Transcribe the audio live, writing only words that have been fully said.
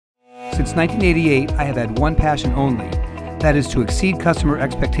Since 1988, I have had one passion only. That is to exceed customer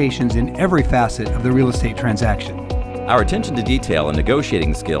expectations in every facet of the real estate transaction. Our attention to detail and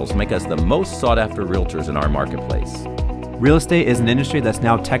negotiating skills make us the most sought-after realtors in our marketplace. Real estate is an industry that's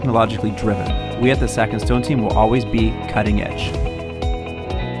now technologically driven. We at the Sackin-Stone Team will always be cutting edge.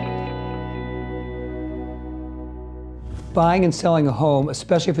 Buying and selling a home,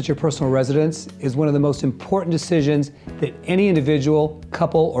 especially if it's your personal residence, is one of the most important decisions that any individual,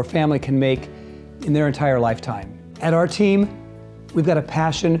 couple, or family can make in their entire lifetime. At our team, we've got a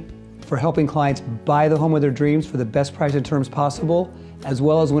passion for helping clients buy the home of their dreams for the best price and terms possible, as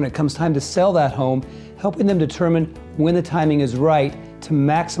well as when it comes time to sell that home, helping them determine when the timing is right to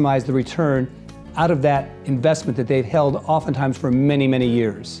maximize the return out of that investment that they've held oftentimes for many, many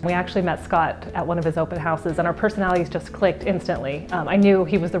years. We actually met Scott at one of his open houses and our personalities just clicked instantly. I knew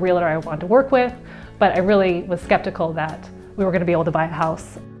he was the realtor I wanted to work with, but I really was skeptical that we were going to be able to buy a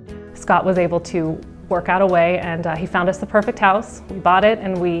house. Scott was able to work out a way and he found us the perfect house. We bought it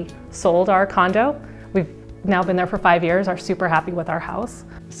and we sold our condo. We've now been there for 5 years, are super happy with our house.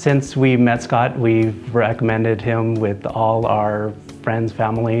 Since we met Scott, we've recommended him with all our friends,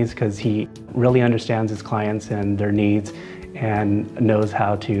 families, because he really understands his clients and their needs and knows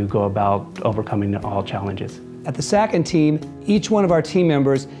how to go about overcoming all challenges. At the Sackin team, each one of our team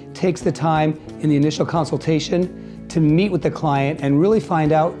members takes the time in the initial consultation to meet with the client and really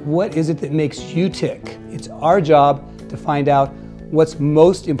find out what is it that makes you tick. It's our job to find out what's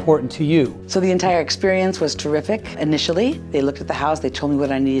most important to you. So the entire experience was terrific. Initially, they looked at the house, they told me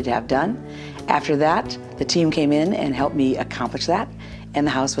what I needed to have done. After that, the team came in and helped me accomplish that, and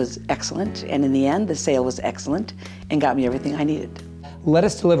the house was excellent, and in the end, the sale was excellent and got me everything I needed. Let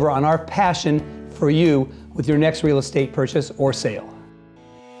us deliver on our passion for you with your next real estate purchase or sale.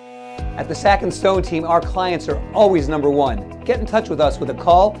 At the Sackin-Stone Team, our clients are always number one. Get in touch with us with a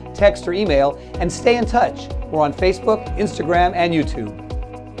call, text, or email, and stay in touch. We're on Facebook, Instagram, and YouTube.